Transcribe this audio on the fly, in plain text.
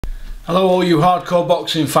Hello all you hardcore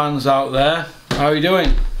boxing fans out there, how are you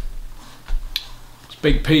doing? It's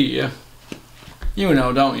Big Pete here. You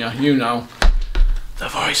know, don't you? You know. The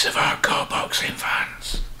voice of hardcore boxing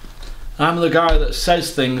fans. I'm the guy that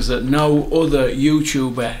says things that no other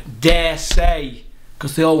YouTuber dare say,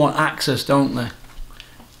 because they all want access, don't they?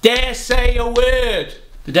 Dare say a word!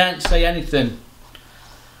 They daren't say anything.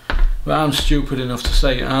 But I'm stupid enough to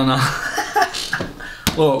say it, aren't I?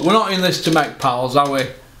 Look, we're not in this to make pals, are we?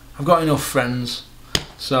 I've got enough friends.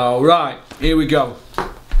 So, right, here we go.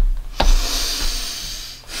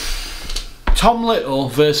 Tom Little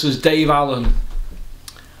versus Dave Allen.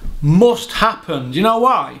 Must happen. Do you know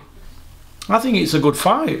why? I think it's a good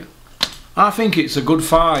fight. I think it's a good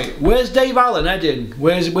fight. Where's Dave Allen heading?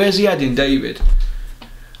 Where's he heading, David?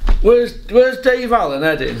 Where's Dave Allen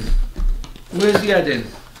heading? Where's he heading?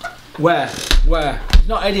 Where? He's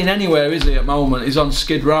not heading anywhere, is he, at the moment? He's on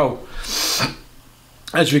Skid Row.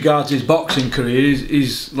 As regards his boxing career,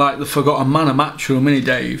 he's like the forgotten man of Matchroom, isn't he,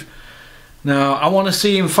 Dave? Now, I want to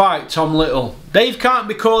see him fight Tom Little. Dave can't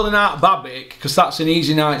be calling out Babic, because that's an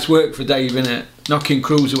easy night's work for Dave, isn't it? Knocking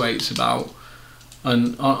cruiserweights about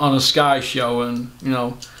and on a Sky show and, you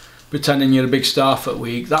know, pretending you're a big star for a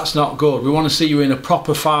week. That's not good. We want to see you in a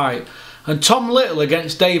proper fight. And Tom Little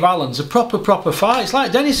against Dave Allen's a proper fight. It's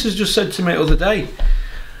like Dennis has just said to me the other day.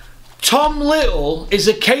 Tom Little is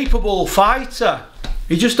a capable fighter.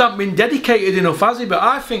 He just hasn't been dedicated enough, has he? But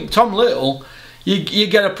I think Tom Little, you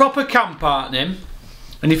get a proper camp out of him,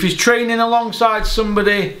 and if he's training alongside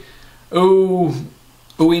somebody who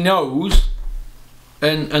he knows,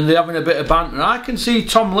 and they're having a bit of banter, I can see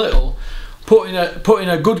Tom Little putting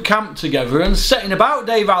a good camp together and setting about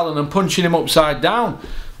Dave Allen and punching him upside down.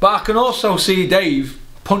 But I can also see Dave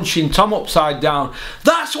punching Tom upside down.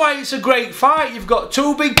 That's why it's a great fight. You've got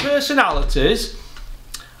two big personalities,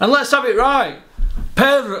 and let's have it right.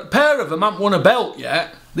 Pair of them haven't won a belt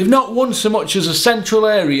yet. They've not won so much as a central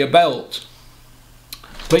area belt.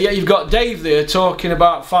 But yet you've got Dave there talking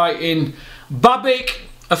about fighting Babic,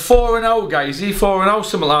 a 4-0 guy. Is he 4-0,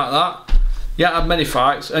 something like that? Yeah, had many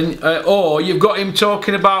fights. And or you've got him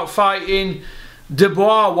talking about fighting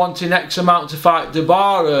Dubois, wanting X amount to fight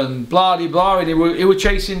Dubois and blah de blah. And he were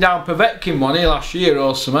chasing down Povetkin one last year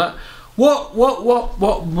or something. What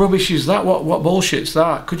rubbish is that? What bullshit's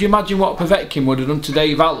that? Could you imagine what Povetkin would have done to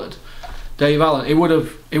Dave Allen? Dave Allen, he would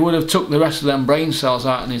have took the rest of them brain cells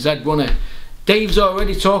out in his head, wouldn't he? Dave's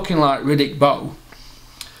already talking like Riddick Bowe.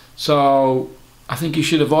 So I think he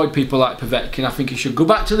should avoid people like Povetkin. I think he should go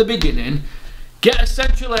back to the beginning, get a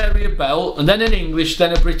central area belt, and then an English,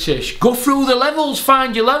 then a British. Go through the levels,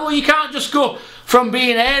 find your level. You can't just go from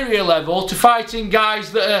being area level to fighting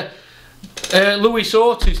guys that are Luis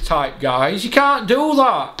Ortiz type guys. You can't do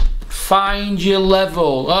that. Find your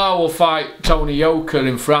level. Oh, we'll fight Tony Yoka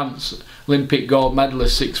in France, Olympic gold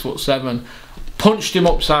medalist, 6'7". Punched him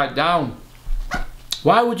upside down.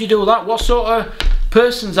 Why would you do that? What sort of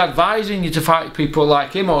person's advising you to fight people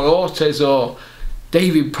like him or Ortiz or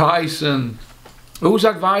David Price? And who's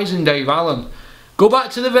advising Dave Allen? Go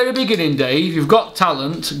back to the very beginning, Dave. You've got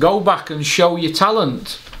talent. Go back and show your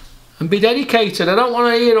talent. And be dedicated. I don't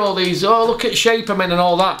want to hear all these, oh, look at Shaperman and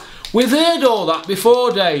all that. We've heard all that before,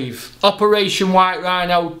 Dave. Operation White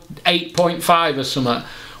Rhino 8.5 or something.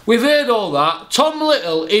 We've heard all that. Tom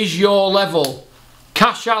Little is your level.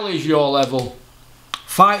 Cash Alley is your level.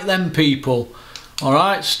 Fight them people.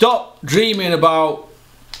 Alright? Stop dreaming about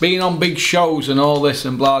being on big shows and all this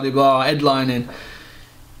and blah blah blah, headlining.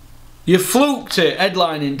 You fluked it,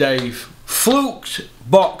 headlining, Dave. Fluked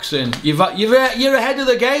boxing. You're ahead of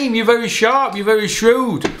the game. You're very sharp. You're very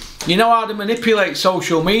shrewd. You know how to manipulate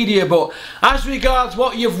social media. But as regards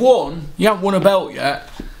what you've won, you haven't won a belt yet.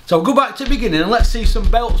 So go back to the beginning and let's see some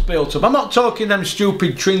belts built up. I'm not talking them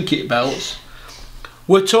stupid trinket belts.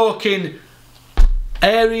 We're talking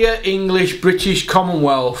area, English, British,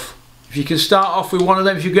 Commonwealth. If you can start off with one of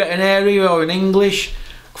them, if you get an area or an English,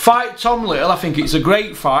 fight Tom Little. I think it's a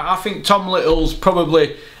great fight. I think Tom Little's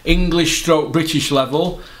probably English stroke British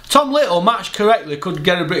level. Tom Little, matched correctly, could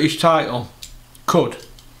get a British title. Could.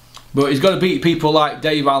 But he's got to beat people like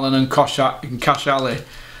Dave Allen and Cash Alley.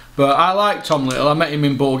 But I like Tom Little. I met him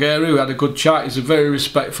in Bulgaria. We had a good chat. He's a very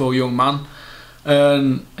respectful young man.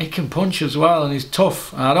 And he can punch as well, and he's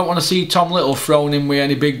tough. And I don't want to see Tom Little thrown in with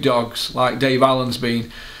any big dogs like Dave Allen's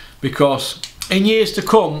been. Because in years to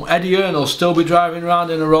come, Eddie Hearn will still be driving around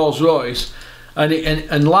in a Rolls Royce,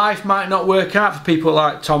 and life might not work out for people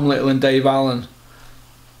like Tom Little and Dave Allen.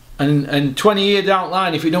 And 20 years down the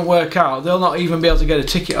line, if it don't work out, they'll not even be able to get a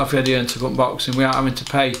ticket off Eddie Hearn to come boxing without having to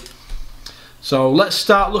pay. So let's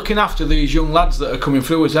start looking after these young lads that are coming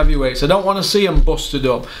through as heavyweights. I don't want to see them busted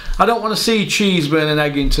up. I don't want to see Cheeseman and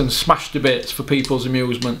Eggington smashed to bits for people's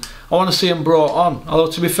amusement. I want to see them brought on.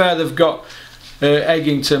 Although to be fair, they've got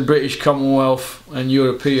Eggington, British, Commonwealth and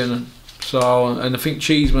European. So, and I think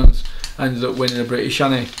Cheeseman's ended up winning a British,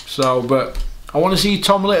 hasn't he? So, but I want to see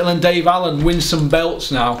Tom Little and Dave Allen win some belts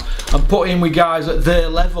now and put in with guys at their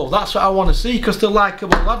level. That's what I want to see, because they're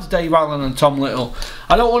likeable lads, Dave Allen and Tom Little.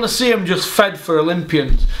 I don't want to see them just fed for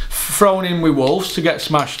Olympians, thrown in with wolves to get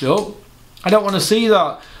smashed up. I don't want to see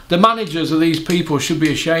that. The managers of these people should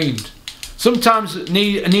be ashamed. Sometimes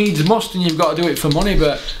needs must, and you've got to do it for money,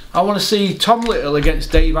 but I want to see Tom Little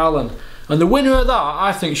against Dave Allen. And the winner of that,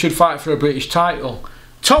 I think, should fight for a British title.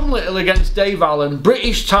 Tom Little against Dave Allen,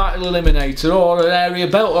 British title eliminator, or an area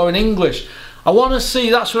belt, or an English. I want to see,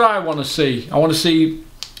 that's what I want to see. I want to see,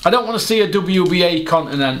 I don't want to see a WBA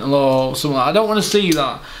Continental or something like that. I don't want to see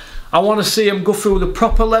that. I want to see them go through the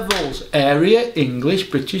proper levels. Area, English,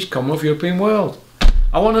 British, Commonwealth, European, World.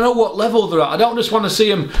 I want to know what level they're at. I don't just want to see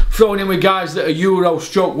them thrown in with guys that are Euro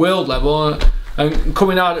stroke world level and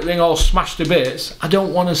coming out at the ring all smashed to bits. I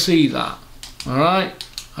don't want to see that. Alright?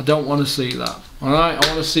 I don't want to see that. Alright, I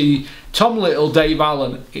want to see Tom Little, Dave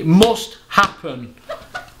Allen. It must happen.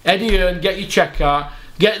 Eddie Hearn, get your check out.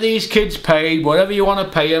 Get these kids paid, whatever you want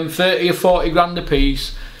to pay them, 30 or 40 grand a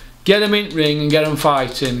piece. Get them in ring and get them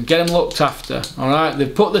fighting. Get them looked after. Alright,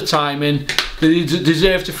 they've put the time in. They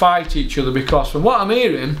deserve to fight each other, because from what I'm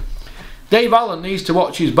hearing, Dave Allen needs to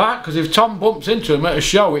watch his back, because if Tom bumps into him at a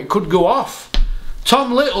show, it could go off.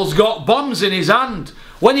 Tom Little's got bombs in his hand.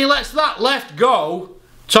 When he lets that left go,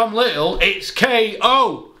 Tom Little, it's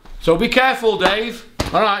KO. So be careful, Dave.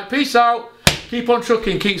 Alright, peace out. Keep on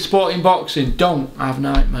trucking, keep supporting boxing. Don't have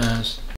nightmares.